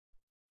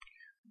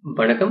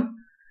வணக்கம்.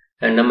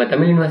 நம்ம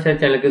தமிழ் இன்வெஸ்டர்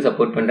சேனலுக்கு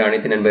சப்போர்ட் பண்ற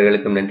அனைத்து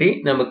நண்பர்களுக்கும் நன்றி.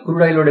 நம்ம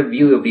crude oil ஓட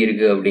வியூ எப்படி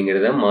இருக்கு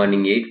அப்படிங்கறத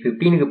மார்னிங்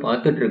 8:15க்கு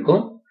பார்த்துட்டு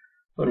இருக்கோம்.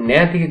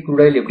 நேத்துக்கு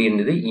crude oil எப்படி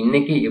இருந்தது,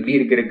 இன்னைக்கு எப்படி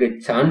இருக்கிறதுக்கு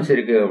சான்ஸ்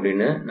இருக்கு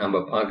அப்படின்னு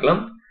நம்ம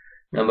பார்க்கலாம்.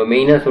 நம்ம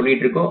மெயினா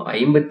சொல்லிட்டு இருக்கோம்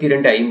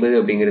 52.50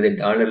 அப்படிங்கிறது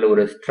டாலர்ல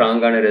ஒரு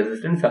ஸ்ட்ராங்கான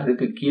ரெசிஸ்டன்ஸ்.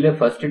 அதுக்கு கீழே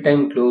ஃபர்ஸ்ட்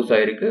டைம் க்ளோஸ்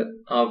ஆயிருக்கு.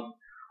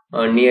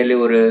 நியர்லி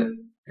ஒரு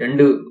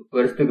 2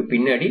 வருஷத்துக்கு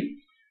பின்னாடி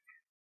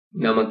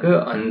நமக்கு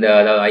அந்த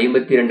அதாவது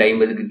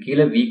 52.50க்கு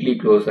கீழே வீக்லி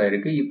க்ளோஸ்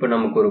ஆயிருக்கு. இப்போ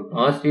நமக்கு ஒரு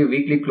பாசிட்டிவ்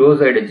வீக்லி க்ளோஸ்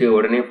ஆயிடுச்சு,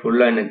 உடனே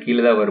ஃபுல்லா எனக்கு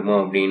கீழே தான் வருமா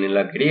அப்படின்னு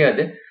எல்லாம்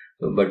கிடையாது.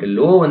 பட்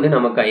லோ வந்து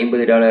நமக்கு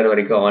 $50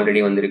 வரைக்கும்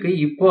ஆல்ரெடி வந்திருக்கு.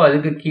 இப்போ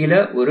அதுக்கு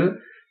கீழே ஒரு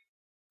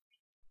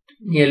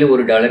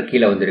 $1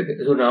 கீழே வந்திருக்கு.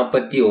 ஸோ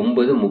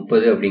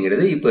 49.30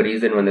 அப்படிங்கிறது இப்போ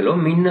ரீசன் வந்த லோ.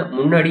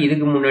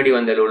 இதுக்கு முன்னாடி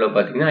வந்த லோல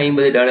பாத்தீங்கன்னா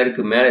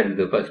 $50க்கு மேல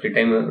இருக்குது. ஃபர்ஸ்ட்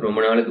டைம் ரொம்ப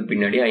நாளுக்கு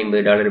பின்னாடி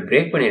 $50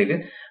 பிரேக் பண்ணிருக்கு.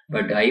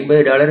 பட்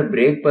 $50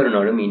 பிரேக்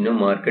பண்ணாலும் இன்னும்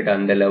மார்க்கெட்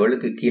அந்த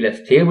லெவலுக்கு கீழே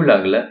ஸ்டேபிள்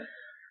ஆகல.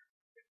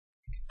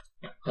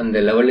 அந்த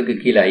லெவலுக்கு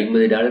கீழே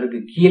 $50க்கு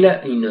கீழே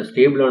இன்னும்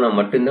ஸ்டேபிள் ஆனா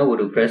மட்டும்தான்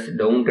ஒரு ஃப்ரெஷ்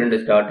டவுன் ட்ரெண்ட்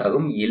ஸ்டார்ட்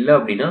ஆகும். இல்லை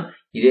அப்படின்னா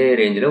இதே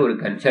ரேஞ்சில் ஒரு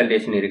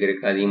கன்சல்டேஷன்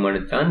இருக்கிறதுக்கு அதிகமான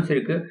சான்ஸ்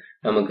இருக்கு.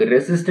 நமக்கு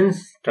ரெசிஸ்டன்ஸ்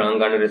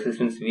ஸ்ட்ராங்கான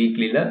ரெசிஸ்டன்ஸ்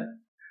வீக்லில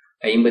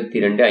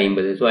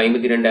 52.50. ஸோ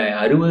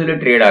 52.60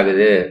 ட்ரேட்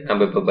ஆகுது.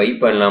 நம்ம இப்போ பை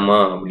பண்ணலாமா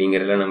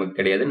அப்படிங்கறதுலாம் நமக்கு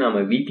கிடையாது.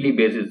 நம்ம வீக்லி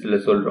பேசிஸ்ல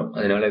சொல்றோம்.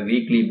 அதனால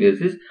வீக்லி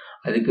பேசிஸ்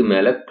அதுக்கு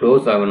மேல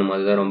க்ளோஸ் ஆகணும்.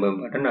 அதுதான் ரொம்ப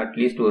இம்பார்ட்டன்ட்.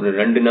 அட்லீஸ்ட் ஒரு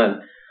 2 நாள்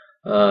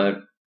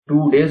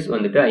 2 டேஸ்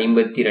வந்துட்டு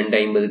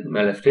 52.50க்கு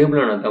மேல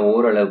ஸ்டேபிள் ஆனா தான்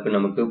ஓரளவுக்கு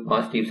நமக்கு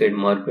பாசிட்டிவ் சைட்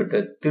மார்க்கெட்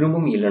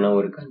திரும்பும். இல்லைன்னா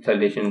ஒரு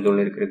கன்சல்டேஷன்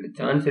ஜோன் இருக்கிறதுக்கு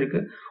சான்ஸ்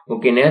இருக்கு.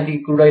 ஓகே,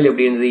 நேற்றுக்கு crude oil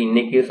எப்படி இருந்தது,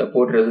 இன்னைக்கு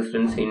சப்போர்ட்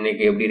ரெசிஸ்டன்ஸ்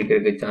இன்னைக்கு எப்படி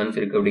இருக்கிறதுக்கு சான்ஸ்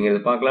இருக்கு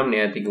அப்படிங்கறத பார்க்கலாம்.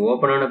 நேற்றுக்கு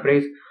ஓபன் ஆன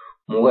பிரைஸ்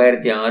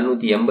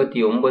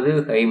 3689,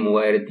 ஹை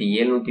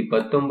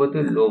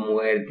 3719, லோ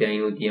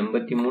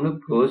 3583,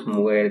 க்ளோஸ்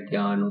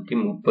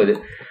 3630.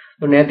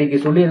 நேற்றுக்கு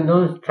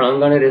சொல்லியிருந்தோம்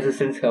ஸ்ட்ராங்கான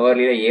ரெசிஸ்டன்ஸ்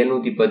ஹவர்லியில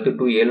 710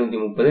 to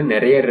 730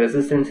 நிறைய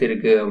ரெசிஸ்டன்ஸ்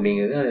இருக்கு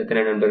அப்படிங்கிறது. அது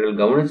எத்தனை நண்பர்கள்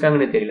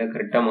கவனிச்சாங்கன்னு தெரியல.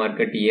 கரெக்டா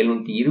மார்க்கெட்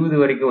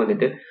 720 வரைக்கும்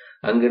வந்துட்டு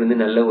அங்கிருந்து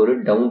நல்ல ஒரு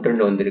டவுன்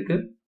ட்ரெண்ட் வந்திருக்கு.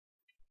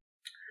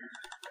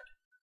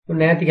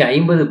 நேற்றுக்கு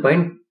 50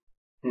 பாயிண்ட்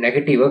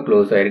நெகட்டிவா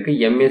க்ளோஸ் ஆயிருக்கு.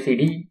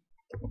 MACD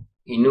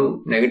இன்னும்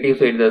நெகட்டிவ்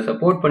சைடு தான்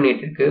சப்போர்ட்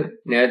பண்ணிட்டு இருக்கு.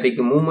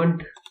 நேற்றுக்கு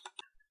மூவ்மெண்ட்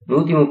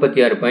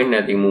 136 பாயிண்ட்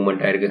நேற்றுக்கு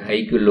மூவ்மெண்ட் ஆயிருக்கு.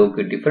 Haiku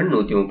log different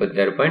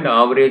 136 point.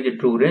 Average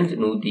true range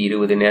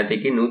 120.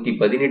 நேற்றுக்கு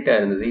 118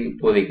 இருந்தது,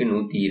 இப்போதைக்கு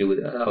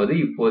 120. அதாவது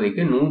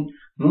இப்போதைக்கு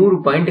 100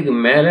 பாயிண்ட்டுக்கு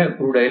மேல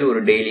crude oil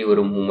ஒரு டெய்லி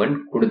ஒரு மூவ்மெண்ட்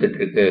கொடுத்துட்டு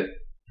இருக்கு.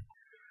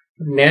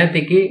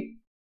 நேற்றுக்கு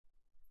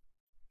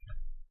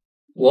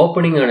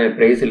ஓப்பனிங் ஆன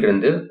பிரைஸ்ல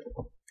இருந்து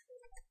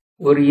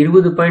ஒரு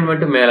 20 பாயிண்ட்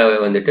மட்டும் மேல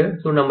வந்துட்டு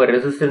ஸோ நம்ம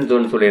ரெசிஸ்டன்ஸ்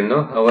ஜோன்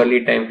சொல்லியிருந்தோம். ஹவர்லி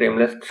டைம்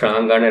ஃப்ரேம்ல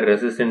ஸ்ட்ராங்கான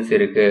ரெசிஸ்டன்ஸ்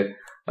இருக்கு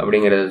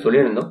அப்படிங்கறத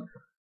சொல்லியிருந்தோம்.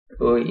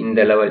 ஸோ இந்த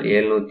லெவல்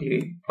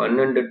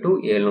 712 to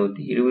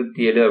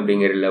 727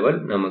 அப்படிங்கிற லெவல்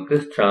நமக்கு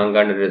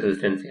ஸ்ட்ராங்கான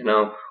ரெசிஸ்டன்ஸ். ஏன்னா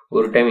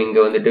ஒரு டைம் இங்க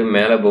வந்துட்டு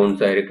மேல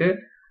பவுன்ஸ் ஆயிருக்கு,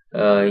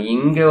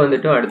 இங்க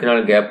வந்துட்டு அடுத்த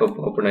நாள் கேப் அப்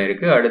ஓப்பன்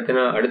ஆயிருக்கு.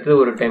 அடுத்த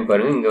ஒரு டைம்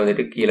பாருங்க இங்க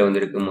வந்துட்டு கீழே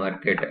வந்திருக்கு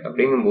மார்க்கெட்.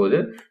 அப்படிங்கும்போது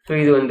ஸோ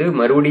இது வந்து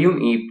மறுபடியும்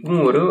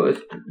இப்பவும் ஒரு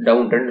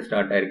டவுன் ட்ரெண்ட்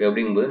ஸ்டார்ட் ஆயிருக்கு.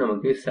 அப்படிங்கும்போது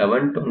நமக்கு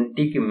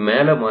 720க்கு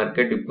மேல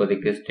மார்க்கெட்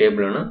இப்போதைக்கு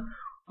ஸ்டேபிளானா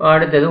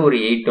அடுத்தது ஒரு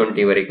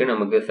 820 வரைக்கும்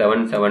நமக்கு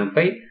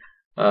 775,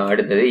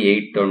 அடுத்தது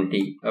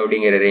 820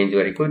 அப்படிங்கிற ரேஞ்ச்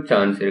வரைக்கும்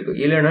சான்ஸ் இருக்கு.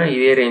 இல்லைன்னா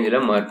இதே ரேஞ்சில்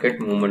மார்க்கெட்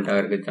மூவ்மெண்ட்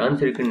ஆகிறதுக்கு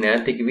சான்ஸ் இருக்கு.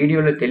 நேற்றுக்கு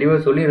வீடியோல தெளிவா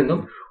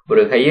சொல்லியிருந்தோம்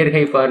ஒரு ஹையர்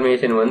ஹை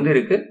ஃபார்மேஷன் வந்து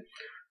இருக்கு.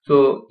 ஸோ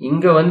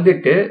இங்க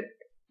வந்துட்டு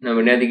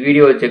நம்ம நேற்றுக்கு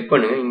வீடியோவை செக்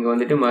பண்ணுங்க. இங்க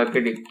வந்துட்டு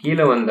மார்க்கெட்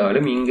கீழே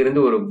வந்தாலும்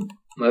இங்கிருந்து ஒரு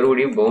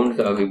மறுபடியும் பவுன்ஸ்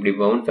ஆகும். இப்படி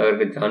பவுன்ஸ்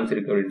ஆகிறதுக்கு சான்ஸ்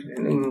இருக்கு அப்படின்னு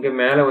சொல்லி இங்க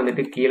மேல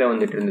வந்துட்டு கீழே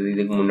வந்துட்டு இருந்தது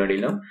இதுக்கு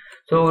முன்னாடிலாம்.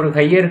 ஸோ ஒரு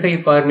ஹையர் ஹை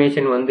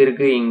ஃபார்மேஷன்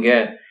வந்திருக்கு. இங்க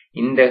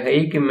இந்த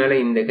ஹைக்கு மேல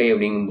இந்த ஹை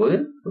அப்படிங்கும்போது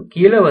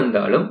கீழே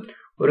வந்தாலும்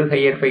ஒரு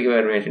ஹையர் ஹை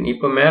ஃபார்மேஷன்.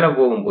 இப்ப மேல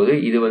போகும்போது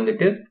இது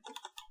வந்துட்டு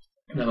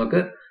நமக்கு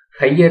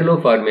ஹையர் லோ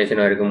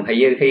ஃபார்மேஷனா இருக்கும்.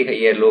 Higher high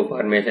higher low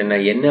formation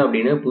என்ன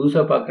அப்படின்னு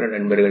புதுசா பாக்குற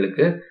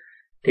நண்பர்களுக்கு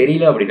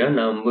தெரியல அப்படின்னா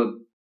நம்ம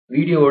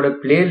வீடியோவோட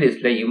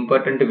பிளேலிஸ்ட்ல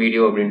இம்பார்ட்டன்ட்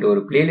வீடியோ அப்படின்ட்டு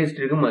ஒரு பிளேலிஸ்ட்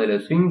இருக்கும். அதுல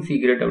ஸ்விங்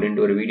சீக்ரெட்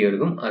அப்படின்ட்டு ஒரு வீடியோ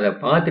இருக்கும். அதை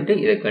பார்த்துட்டு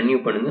இதை கன்டினியூ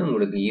பண்ணுங்க,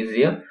 உங்களுக்கு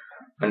ஈஸியா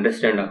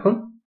அண்டர்ஸ்டாண்ட் ஆகும்.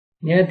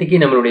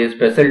 நேற்றுக்கு நம்மளுடைய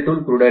special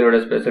tool crude oil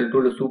special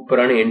tool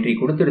சூப்பரான என்ட்ரி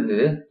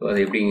கொடுத்துருந்தது. அதை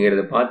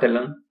எப்படிங்கிறத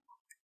பார்த்துடலாம்.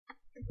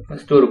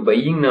 ஃபர்ஸ்ட் ஒரு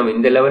பையிங் நாம்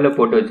இந்த லெவல்ல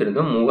போட்டு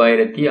வச்சிருந்தோம்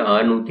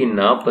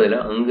 3640.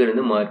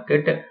 அங்கிருந்து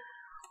மார்க்கெட்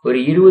ஒரு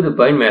 20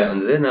 பாயிண்ட் மேல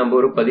வந்தது. நம்ம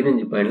ஒரு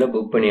 15 பாயிண்ட்ல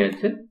புக்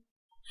பண்ணியாச்சு.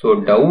 ஸோ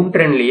டவுன்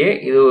ட்ரெண்ட்லயே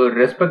இது ஒரு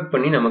ரெஸ்பெக்ட்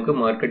பண்ணி நமக்கு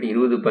மார்க்கெட்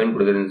 20 பாயிண்ட்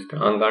கொடுத்துருந்து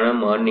ஸ்ட்ராங்கான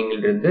மார்னிங்ல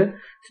இருந்து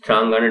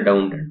ஸ்ட்ராங்கான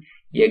டவுன் ட்ரெண்ட்.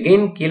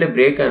 எகைன் கீழே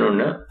பிரேக்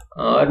ஆனோம்னா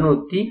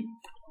 630.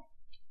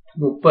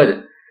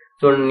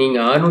 ஸோ நீங்க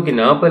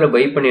 640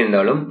 பை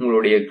பண்ணியிருந்தாலும்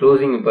உங்களுடைய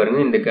க்ளோசிங் பாருங்க.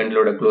 இந்த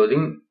கேண்டலோட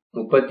க்ளோசிங்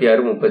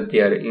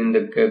 36. இந்த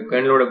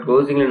கேண்டலோட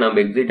க்ளோசிங்ல நம்ம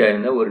எக்ஸிட்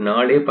ஆயிருந்தா ஒரு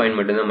 4 பாயிண்ட்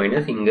மட்டும் தான்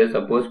மைனஸ். இங்க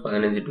சப்போஸ்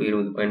 15 to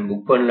 20 பாயிண்ட்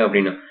புக் பண்ணல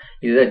அப்படின்னா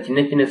இதுதான் சின்ன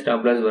சின்ன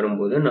ஸ்டாப் லாஸ்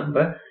வரும்போது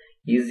நம்ம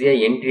ஈஸியா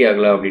என்ட்ரி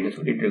ஆகலாம் அப்படின்னு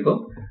சொல்லிட்டு இருக்கோம்.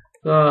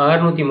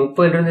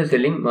 630 இருந்து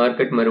செல்லிங்.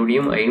 மார்க்கெட்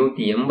மறுபடியும்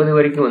 580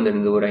 வரைக்கும்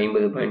வந்திருந்தது ஒரு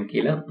 50 பாயிண்ட்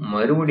கீழே.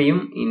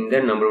 மறுபடியும் இந்த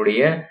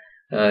நம்மளுடைய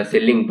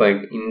செல்லிங்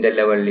பாயிண்ட் இந்த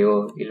லெவல்லையோ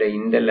இல்லை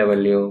இந்த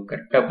லெவல்லையோ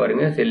கரெக்டாக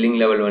பாருங்க. செல்லிங்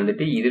லெவல்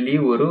வந்துட்டு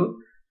இதுலேயும் ஒரு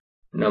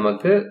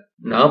நமக்கு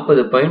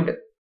 40 பாயிண்ட்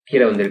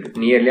கீழே வந்திருக்கு.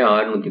 நியர்லி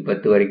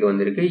 610 வரைக்கும்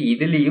வந்திருக்கு.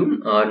 இதுலேயும்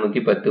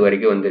 610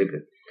 வரைக்கும் வந்திருக்கு.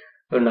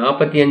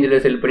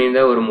 45ல் செல்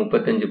பண்ணியிருந்தா ஒரு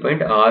 35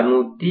 பாயிண்ட்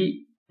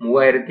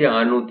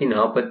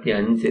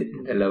 3645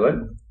 இந்த லெவல்.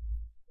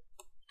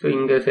 ஸோ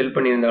இங்கே செல்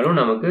பண்ணியிருந்தாலும்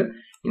நமக்கு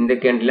இந்த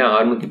கேண்டில்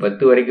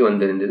 610 வரைக்கும்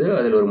வந்திருந்தது.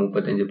 அதில் ஒரு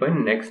 35 பாயிண்ட்.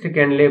 நெக்ஸ்ட்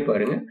கேண்டிலே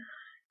பாருங்க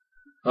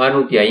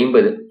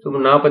 650. ஸோ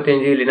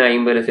 45 இல்லைன்னா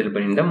 50ல் செல்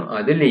பண்ணியிருந்தோம்.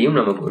 அதுலேயும்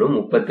நமக்கு ஒரு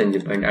 35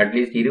 பாயிண்ட்,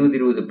 அட்லீஸ்ட்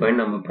 20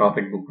 பாயிண்ட் நம்ம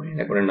ப்ராஃபிட் புக்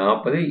பண்ணியிருந்தா கூட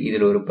 40,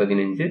 இதில் ஒரு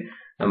 15,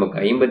 நமக்கு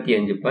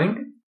 55 பாயிண்ட்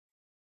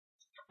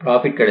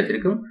ப்ராஃபிட்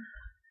கிடைச்சிருக்கும்.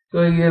 ஸோ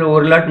இதில்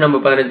ஒரு லாட் நம்ம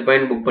 15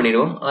 பாயிண்ட் புக்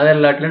பண்ணிடுவோம்.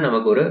 அதர் லாட்டில்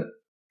நமக்கு ஒரு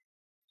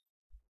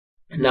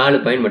 4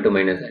 பாயிண்ட் மட்டும்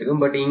மைனஸ்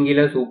ஆயிருக்கும். பட்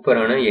இங்கே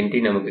சூப்பரான என்ட்ரி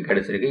நமக்கு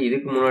கிடைச்சிருக்கு.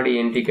 இதுக்கு முன்னாடி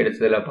என்ட்ரி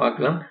கிடைச்சதெல்லாம்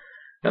பார்க்கலாம்.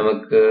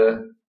 நமக்கு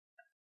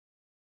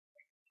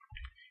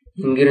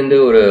இங்கிருந்து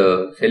ஒரு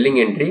செல்லிங்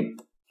என்ட்ரி,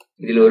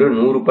 இதில் ஒரு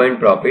 100 பாயிண்ட்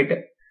ப்ராஃபிட்.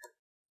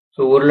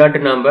 ஸோ ஒரு லாட்டு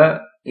நம்ம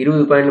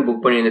 20 பாயிண்ட்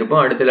புக்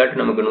பண்ணியிருந்திருப்போம். அடுத்த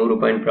லாட்டு நமக்கு 100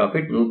 பாயிண்ட்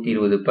ப்ராஃபிட்,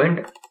 120 பாயிண்ட்.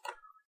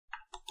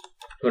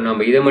 ஸோ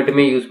நம்ம இதை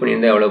மட்டுமே யூஸ்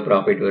பண்ணியிருந்தா எவ்வளோ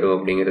ப்ராஃபிட் வரும்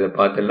அப்படிங்கிறத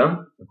பார்த்துடலாம்.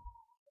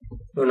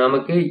 ஸோ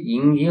நமக்கு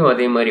இங்கேயும்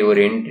அதே மாதிரி ஒரு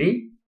என்ட்ரி.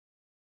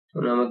 ஸோ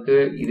நமக்கு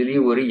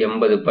இதுலேயும் ஒரு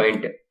 80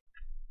 பாயிண்ட்.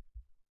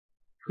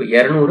 ஸோ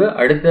 200.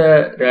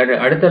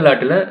 அடுத்த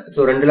லாட்டில் ஸோ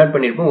 2 லாட்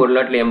பண்ணியிருப்போம். ஒரு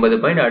லாட்டில் 80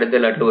 பாயிண்ட், அடுத்த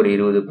லாட்டில் ஒரு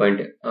 20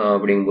 பாயிண்ட்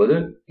அப்படிங்கும்போது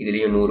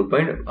இதுலேயும் 100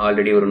 பாயிண்ட்,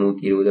 ஆல்ரெடி ஒரு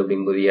 120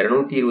 அப்படிங்கும்போது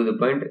 220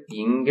 பாயிண்ட்.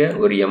 இங்கே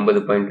ஒரு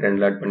 80 பாயிண்ட்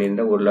 2 லாட்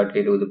பண்ணியிருந்தா ஒரு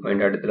லாட்டில் 20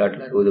 பாயிண்ட், அடுத்த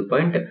லாட்டில் 60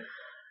 பாயிண்ட்,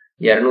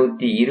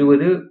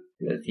 220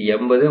 +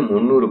 80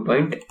 300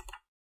 பாயிண்ட்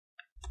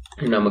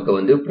நமக்கு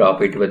வந்து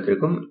ப்ராஃபிட்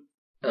வச்சிருக்கும்.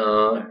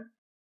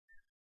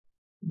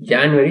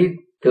 ஜான்வரி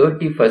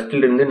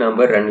 31 இருந்து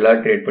நம்ம 2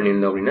 லாட் ட்ரேட்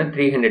பண்ணியிருந்தோம் அப்படின்னா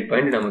 300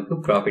 பாயிண்ட் நமக்கு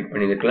ப்ராஃபிட்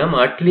பண்ணியிருக்கலாம்.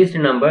 அட்லீஸ்ட்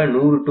நம்ம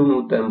 100 to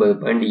 150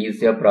 பாயிண்ட்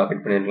ஈஸியாக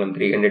ப்ராஃபிட் பண்ணியிருக்கலாம்.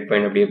 300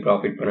 பாயிண்ட் அப்படியே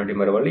ப்ராஃபிட் பண்ண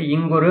பரவாயில்ல.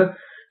 இங்கே ஒரு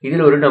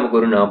இதில் ஒரு நமக்கு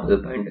ஒரு 40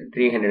 பாயிண்ட்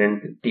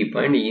 350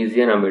 பாயிண்ட்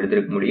ஈஸியாக நம்ம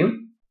எடுத்துருக்க முடியும்.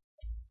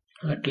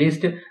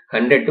 At least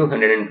 100 to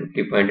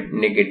 150 point.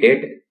 இன்னைக்கு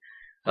டேட்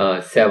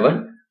 7.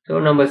 ஸோ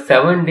நம்ம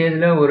 7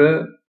 டேஸில் ஒரு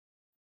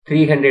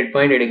 300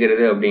 பாயிண்ட்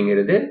எடுக்கிறது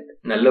அப்படிங்கிறது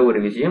நல்ல ஒரு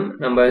விஷயம்.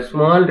 நம்ம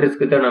ஸ்மால்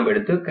ரிஸ்க் தான் நம்ம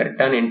எடுத்து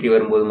கரெக்டான என்ட்ரி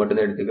வரும்போது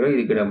மட்டும்தான் எடுத்துக்கிறோம்.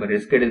 இதுக்கு நம்ம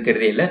ரிஸ்க்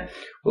எடுக்கிறதே இல்லை.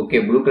 ஓகே,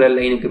 ப்ளூ கலர்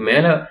லைனுக்கு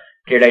மேலே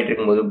ட்ரேட் ஆகிட்டு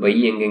இருக்கும்போது பை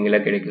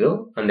எங்கெங்கெல்லாம் கிடைக்குதோ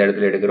அந்த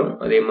இடத்துல எடுக்கிறோம்.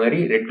 அதே மாதிரி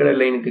ரெட் கலர்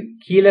லைனுக்கு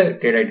கீழே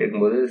ட்ரேட் ஆகிட்டு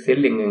இருக்கும்போது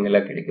செல்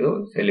எங்கெங்கெல்லாம் கிடைக்குதோ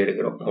செல்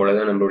எடுக்கிறோம்.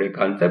 அவ்வளோதான் நம்மளுடைய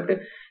கான்செப்ட்.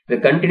 இது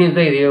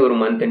கண்டினியூஸாக இதே ஒரு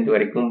மந்த் எண்ட்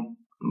வரைக்கும்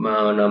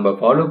நம்ம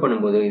ஃபாலோ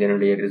பண்ணும்போது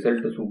இதனுடைய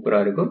ரிசல்ட்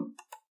சூப்பராக இருக்கும்.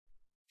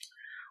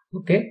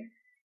 ஓகே,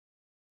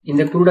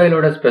 இந்த க்ரூட்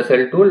ஆயிலோட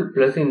ஸ்பெஷல் டூல்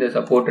பிளஸ் இந்த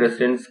சப்போர்ட்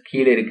ரெசிஸ்டன்ஸ்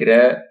கீழே இருக்கிற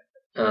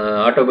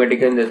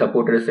ஆட்டோமேட்டிக்காக இந்த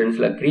சப்போர்ட்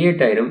ரெசிஸ்டன்ஸ்ல கிரியேட்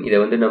ஆயிரும். இதை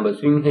வந்து நம்ம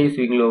ஸ்விங் ஹை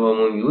ஸ்விங்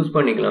லோவாகவும் யூஸ்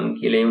பண்ணிக்கலாம்.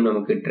 கீழேயும்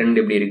நமக்கு ட்ரெண்ட்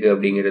எப்படி இருக்கு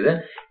அப்படிங்கிறத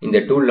இந்த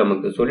டூல்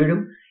நமக்கு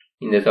சொல்லிடும்.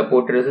 இந்த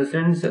சப்போர்ட்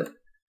ரெசிஸ்டன்ஸ்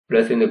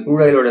பிளஸ் இந்த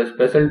க்ரூட் ஆயிலோட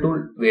ஸ்பெஷல் டூல்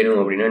வேணும்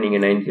அப்படின்னா நீங்க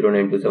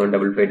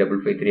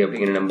 9092755553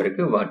 அப்படிங்கிற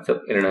நம்பருக்கு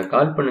வாட்ஸ்அப் இல்லைனா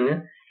கால் பண்ணுங்க.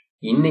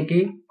 இன்னைக்கு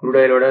crude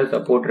ஆயிலோட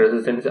support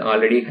resistance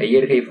already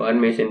higher high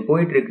formation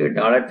போயிட்டு இருக்கு.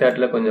 டாலர்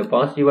சார்ட்ல கொஞ்சம்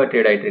பாசிட்டிவா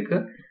ட்ரேட் ஆயிட்டு இருக்கு.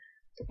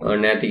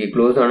 நேற்றுக்கு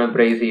க்ளோஸ் ஆன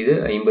பிரைஸ் இது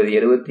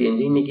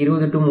 50.75. இன்னைக்கு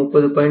 20 to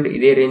 30 பாயிண்ட்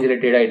இதே ரேஞ்சில்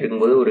ட்ரேட் ஆகிட்டு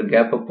இருக்கும்போது ஒரு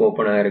கேப் அப்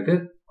ஓப்பன் ஆகிருக்கு.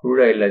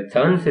 க்ரூட் ஆயில்ல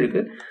சான்ஸ்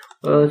இருக்கு.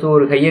 ஸோ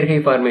ஒரு ஹையர் ஹை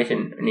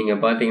ஃபார்மேஷன் நீங்க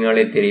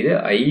பாத்தீங்கன்னாலே தெரியுது.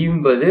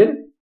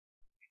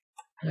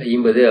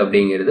 50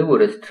 அப்படிங்கிறது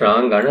ஒரு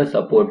ஸ்ட்ராங்கான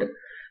சப்போர்ட்.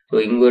 ஸோ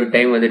இங்க ஒரு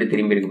டைம் வந்துட்டு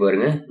திரும்பி இருக்கு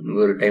பாருங்க. இங்க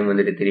ஒரு டைம்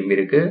வந்துட்டு திரும்பி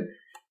இருக்கு.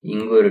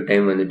 இங்க ஒரு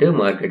டைம் வந்துட்டு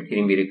மார்க்கெட்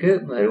திரும்பி இருக்கு.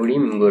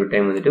 மறுபடியும் இங்க ஒரு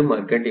டைம் வந்துட்டு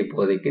மார்க்கெட்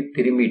இப்போதைக்கு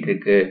திரும்பிட்டு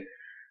இருக்கு.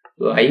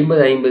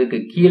 50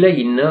 கீழே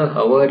இன்னும்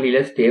ஹவர்லியில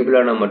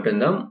ஸ்டேபிளான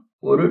மட்டும்தான்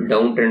ஒரு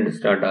டவுன் ட்ரெண்ட்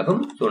ஸ்டார்ட்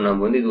ஆகும். ஸோ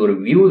நம்ம வந்து இது ஒரு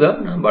வியூ தான்.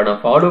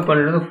 நான் ஃபாலோ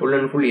பண்ணுறது ஃபுல்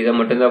அண்ட் ஃபுல் இதை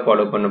மட்டும்தான்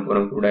ஃபாலோ பண்ண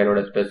போறோம். Crude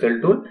ஆயிலோட special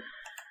tool.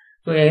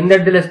 ஸோ எந்த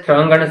இடத்துல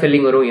ஸ்ட்ராங்கான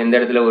செல்லிங் வரும், எந்த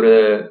இடத்துல ஒரு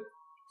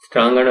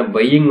ஸ்ட்ராங்கான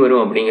பையிங்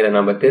வரும் அப்படிங்கிறத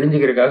நம்ம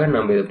தெரிஞ்சுக்கிறதுக்காக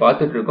நம்ம இதை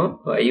பார்த்துட்டு இருக்கோம்.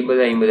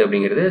 50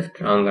 அப்படிங்கிறது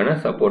ஸ்ட்ராங்கான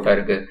சப்போர்ட்டா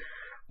இருக்கு.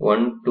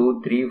 1 2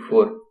 3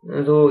 4.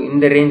 ஸோ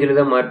இந்த ரேஞ்சில்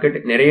தான் மார்க்கெட்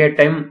நிறைய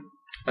டைம்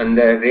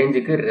அந்த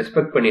ரேஞ்சுக்கு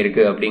ரெஸ்பெக்ட்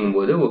பண்ணிருக்கு.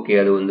 அப்படிங்கும்போது ஓகே,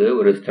 அது வந்து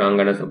ஒரு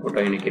ஸ்ட்ராங்கான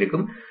சப்போர்ட்டா எனக்கு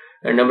இருக்கும்.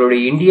 நம்மளுடைய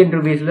இந்தியன்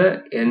ருபீஸ்ல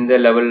எந்த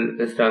லெவல்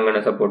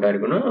ஸ்ட்ராங்கான சப்போர்ட்டா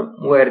இருக்குன்னா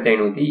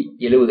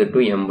 3570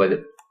 to 80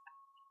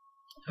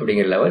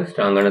 அப்படிங்கிற லெவல்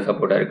ஸ்ட்ராங்கான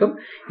சப்போர்ட்டா இருக்கும்.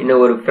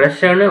 இன்னும் ஒரு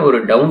ஃப்ரெஷ்ஷான ஒரு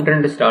டவுன்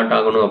ட்ரெண்ட் ஸ்டார்ட்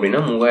ஆகணும்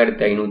அப்படின்னா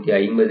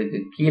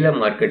 3550 கீழே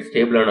மார்க்கெட்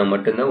ஸ்டேபிள் ஆனா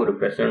மட்டும்தான் ஒரு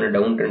ஃப்ரெஷ்ஷான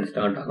டவுன் ட்ரெண்ட்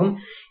ஸ்டார்ட் ஆகும்.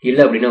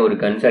 இல்லை அப்படின்னா ஒரு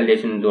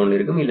கன்சல்டேஷன் ஜோன்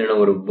இருக்கும். இல்லைன்னா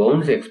ஒரு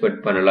பவுன்ஸ்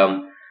எக்ஸ்பெக்ட் பண்ணலாம்.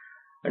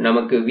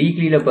 நமக்கு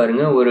வீக்லியில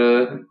பாருங்க, ஒரு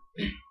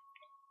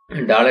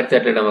டாலர்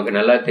சார்ட்ல நமக்கு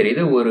நல்லா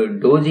தெரியுது ஒரு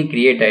டோஜி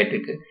கிரியேட் ஆயிட்டு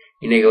இருக்கு.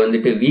 இன்னைக்கு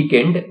வந்துட்டு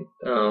வீக்கெண்ட்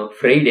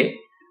ஃப்ரைடே,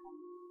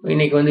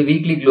 இன்னைக்கு வந்து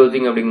வீக்லி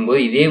க்ளோசிங்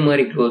அப்படிங்கும்போது இதே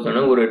மாதிரி க்ளோஸ்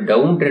ஆனால் ஒரு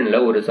டவுன் ட்ரெண்ட்ல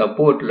ஒரு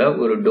சப்போர்ட்ல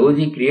ஒரு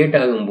டோஜி கிரியேட்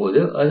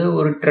ஆகும்போது அது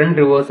ஒரு ட்ரெண்ட்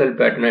ரிவர்சல்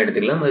பேட்டர்னா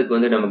எடுத்துக்கலாம். அதுக்கு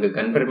வந்து நமக்கு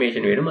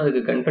கன்ஃபர்மேஷன் வேணும்.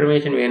 அதுக்கு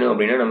கன்ஃபர்மேஷன் வேணும்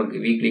அப்படின்னா நமக்கு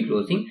வீக்லி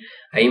க்ளோசிங்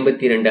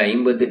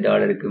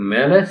 $52.50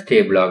 மேல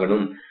ஸ்டேபிள்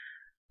ஆகணும்.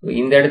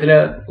 இந்த இடத்துல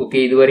ஓகே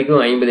இது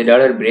வரைக்கும்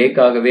 $50 பிரேக்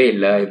ஆகவே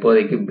இல்லை,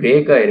 இப்போதைக்கு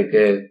பிரேக்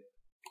ஆயிருக்கு.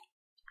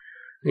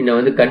 இன்னும்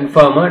வந்து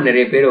கன்ஃபார்மா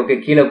நிறைய பேர் ஓகே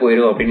கீழே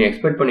போயிடும் அப்படின்னு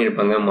எக்ஸ்பெக்ட்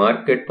பண்ணியிருப்பாங்க.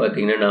 மார்க்கெட்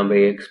பார்த்தீங்கன்னா நம்ம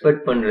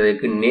எக்ஸ்பெக்ட்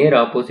பண்றதுக்கு நேர்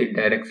ஆப்போசிட்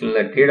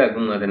டைரக்ஷன்ல ட்ரேட்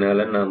ஆகும்.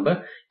 அதனால நம்ம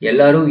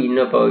எல்லாரும்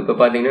இன்னும் இப்போ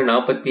பார்த்தீங்கன்னா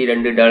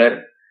 $42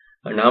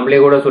 நாமளே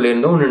கூட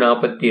சொல்லியிருந்தோம் இன்னும்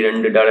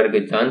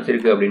 $42 சான்ஸ்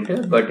இருக்கு அப்படின்ட்டு.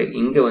 பட்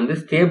இங்க வந்து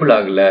ஸ்டேபிள்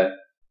ஆகல.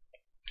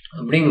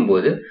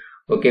 அப்படிங்கும்போது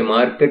ஓகே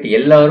மார்க்கெட்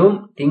எல்லாரும்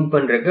திங்க்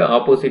பண்றதுக்கு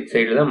ஆப்போசிட்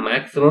சைடு தான்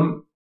மேக்ஸிமம்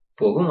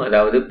போகும்.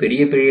 அதாவது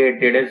பெரிய பெரிய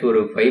ட்ரேடர்ஸ் ஒரு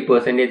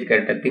 5%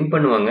 கரெக்டா திங்க்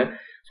பண்ணுவாங்க.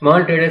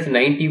 ஸ்மால் ட்ரேடர்ஸ்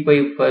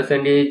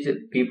 95%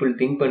 பீப்புள்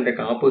திங்க்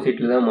பண்றதுக்கு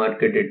ஆப்போசிட்ல தான்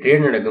மார்க்கெட்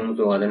ட்ரேட் நடக்கும்.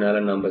 ஸோ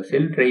அதனால நம்ம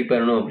செல் ட்ரை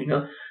பண்ணணும் அப்படின்னா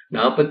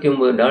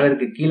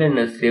 $49 கீழே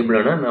என்ன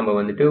ஸ்டேபிளானா நம்ம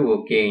வந்துட்டு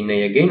ஓகே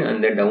இன்னும் எகெயின்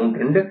அந்த டவுன்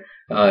ட்ரெண்ட்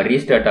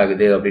ரீஸ்டார்ட்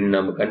ஆகுது அப்படின்னு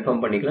நம்ம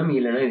கன்ஃபார்ம் பண்ணிக்கலாம்.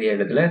 இல்லைன்னா இந்த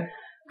இடத்துல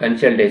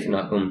கன்சல்டேஷன்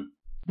ஆகும்.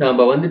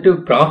 நம்ம வந்துட்டு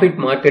ப்ராஃபிட்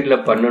மார்க்கெட்ல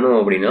பண்ணணும்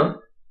அப்படின்னா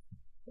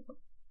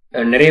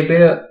நிறைய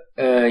பேர்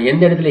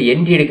எந்த இடத்துல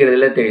என்ட்ரி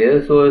எடுக்கிறதுல தெரியாது.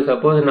 ஸோ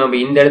சப்போஸ் நம்ம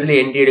இந்த இடத்துல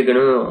என்ட்ரி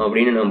எடுக்கணும்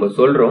அப்படின்னு நம்ம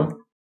சொல்றோம்,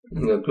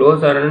 இங்க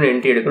க்ளோஸ் ஆகணும்னு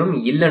என்ட்ரி எடுக்கணும்,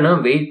 இல்லைன்னா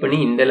வெயிட் பண்ணி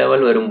இந்த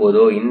லெவல்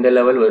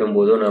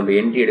வரும்போதோ நம்ம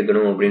என்ட்ரி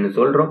எடுக்கணும் அப்படின்னு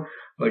சொல்றோம்.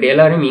 பட்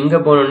எல்லாரும் இங்க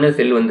போனோம்னா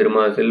செல்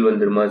வந்துருமா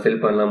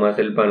செல்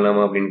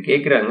பண்ணலாமா அப்படின்னு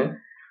கேட்குறாங்க.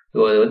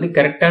 ஸோ அது வந்து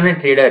கரெக்டான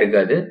ட்ரேடா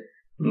இருக்காது.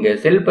 இங்க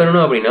செல்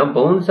பண்ணணும் அப்படின்னா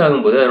பவுன்ஸ்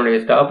ஆகும்போது அதனுடைய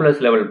ஸ்டாப் லாஸ்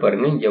லெவல்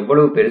பாருங்க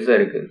எவ்வளவு பெருசா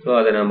இருக்கு. ஸோ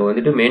அதை நம்ம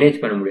வந்துட்டு மேனேஜ்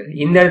பண்ண முடியாது.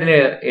 இந்த இடத்துல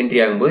என்ட்ரி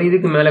ஆகும்போது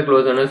இதுக்கு மேல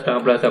க்ளோஸ் ஆன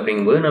ஸ்டாப் லாஸ்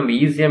அப்படிங்கும்போது நம்ம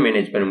ஈஸியா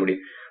மேனேஜ் பண்ண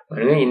முடியும்.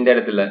 பாருங்க இந்த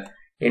இடத்துல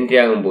என்ட்ரி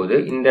ஆகும்போது,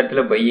 இந்த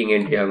இடத்துல பையிங்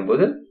என்ட்ரி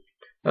ஆகும்போது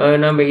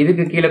நம்ம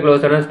இதுக்கு கீழே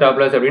க்ளோஸ் ஆன ஸ்டாப்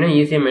லாஸ் அப்படின்னா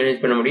ஈஸியா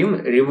மேனேஜ் பண்ண முடியும்.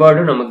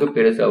 ரிவார்டும் நமக்கு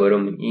பெருசா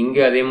வரும். இங்க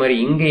அதே மாதிரி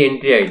இங்க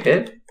என்ட்ரி ஆயிட்டு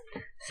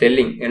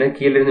செல்லிங், ஏன்னா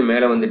கீழே இருந்து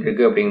மேல வந்துட்டு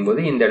இருக்கு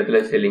அப்படிங்கும்போது இந்த இடத்துல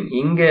செல்லிங்,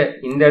 இங்க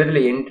இந்த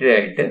இடத்துல என்ட்ரி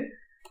ஆயிட்டு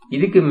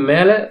இதுக்கு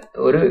மேல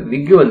ஒரு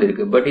விக்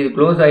வந்திருக்கு. பட் இது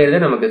க்ளோஸ்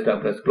ஆயிருந்தா நமக்கு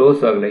ஸ்டாப் லாஸ்.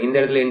 க்ளோஸ் ஆகல, இந்த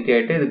இடத்துல என்ட்ரி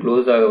ஆயிட்டு இது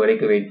க்ளோஸ் ஆக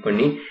வரைக்கும் வெயிட்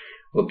பண்ணி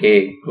ஓகே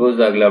க்ளோஸ்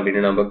ஆகல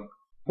அப்படின்னு நம்ம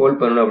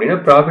ஹோல்ட் பண்ணணும் அப்படின்னா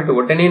ப்ராஃபிட்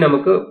உடனே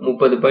நமக்கு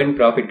 30 பாயிண்ட்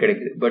ப்ராஃபிட்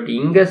கிடைக்குது. பட்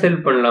இங்க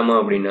செல் பண்ணலாமா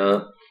அப்படின்னா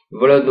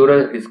இவ்வளவு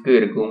தூரம் ரிஸ்க்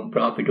இருக்கும்,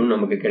 ப்ராஃபிட்டும்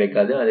நமக்கு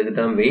கிடைக்காது. அதுக்கு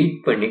தான் வெயிட்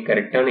பண்ணி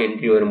கரெக்டான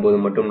என்ட்ரி வரும்போது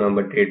மட்டும்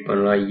நம்ம ட்ரேட்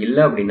பண்ணலாம்.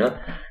 இல்லை அப்படின்னா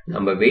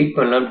நம்ம வெயிட்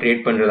பண்ணலாம்,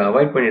 ட்ரேட் பண்றதை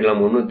அவாய்ட்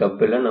பண்ணிடலாம். ஒன்றும்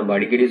தப்பு இல்லை. நம்ம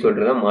அடிக்கடி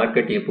சொல்றதா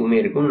மார்க்கெட் எப்பவுமே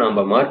இருக்கும்.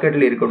 நம்ம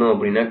மார்க்கெட்ல இருக்கணும்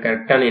அப்படின்னா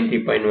கரெக்டான என்ட்ரி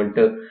பாயிண்ட்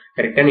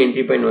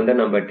வந்தா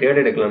நம்ம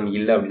ட்ரேட் எடுக்கலாம்.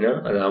 இல்லை அப்படின்னா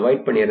அதை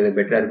அவாய்ட் பண்ணிடுறது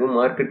பெட்டரா இருக்கும்.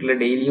 மார்க்கெட்ல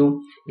டெய்லியும்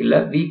இல்லை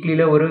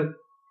வீக்லியில ஒரு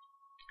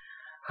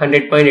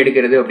 100 பாயிண்ட்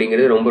எடுக்கிறது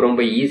அப்படிங்கிறது ரொம்ப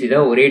ரொம்ப ஈஸி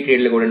தான். ஒரே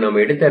ட்ரேட்ல கூட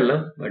நம்ம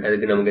எடுத்துடலாம். பட்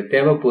அதுக்கு நமக்கு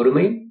தேவை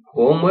பொறுமை,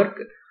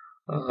 ஹோம்ஒர்க்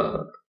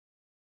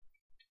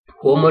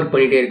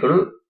பண்ணிட்டே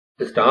இருக்கணும்.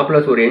 ஸ்டாப்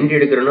லாஸ் ஒரு என்ட்ரி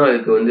எடுக்கிறோம்னா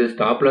அதுக்கு வந்து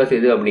ஸ்டாப் லாஸ்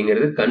எது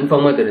அப்படிங்கிறது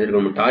கன்ஃபார்மா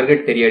தெரிஞ்சிருக்கணும்.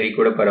 டார்கெட் தெரியாடி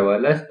கூட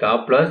பரவாயில்ல,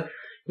 ஸ்டாப் லாஸ்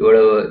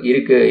இவ்வளவு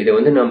இருக்கு, இதை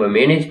வந்து நம்ம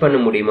மேனேஜ் பண்ண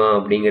முடியுமா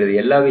அப்படிங்கிறது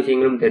எல்லா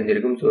விஷயங்களும்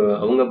தெரிஞ்சிருக்கும். ஸோ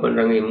அவங்க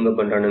பண்றாங்க இவங்க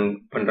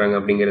பண்றாங்க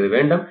அப்படிங்கிறது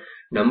வேண்டாம்.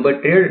 நம்ம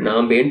ட்ரேட்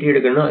நாம என்ட்ரி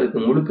எடுக்கணும்னா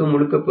அதுக்கு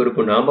முழுக்க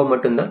பொறுப்பு நாம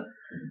மட்டும்தான்.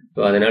 ஸோ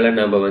அதனால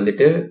நம்ம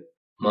வந்துட்டு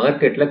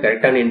மார்க்கெட்ல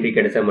கரெக்டான என்ட்ரி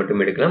கிடைச்சா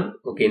மட்டும் எடுக்கலாம்.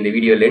 ஓகே இந்த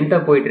வீடியோ லென்த்தா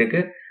போயிட்டு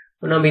இருக்கு.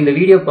 நம்ம இந்த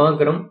வீடியோ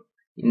பார்க்குறோம்,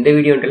 இந்த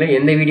வீடியோன்ட்டு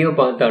எந்த வீடியோ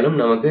பார்த்தாலும்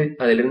நமக்கு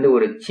அதுல இருந்து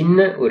ஒரு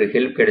சின்ன ஒரு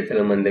ஹெல்ப்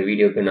கிடைச்சாலும் அந்த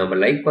வீடியோக்கு நம்ம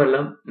லைக்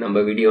பண்ணலாம்.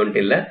 நம்ம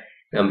வீடியோன்ட்டு இல்லை,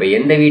 நம்ம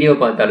எந்த வீடியோ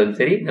பார்த்தாலும்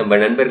சரி நம்ம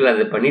நண்பர்கள்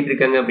அதை பண்ணிட்டு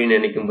இருக்காங்க அப்படின்னு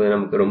நினைக்கும் போது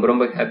நமக்கு ரொம்ப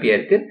ரொம்ப ஹாப்பியா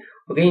இருக்கு.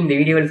 ஓகே இந்த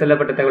வீடியோவில்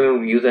சொல்லப்பட்ட தகவல்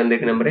உங்களுக்கு யூஸ்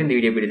ஆகிருக்கு நம்புறேன். இந்த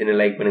வீடியோ பிடிச்சுன்னு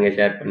லைக் பண்ணுங்க,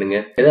 ஷேர் பண்ணுங்க.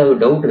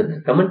 ஏதாவது டவுட் இருந்தா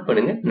கமெண்ட்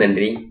பண்ணுங்க.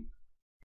 நன்றி.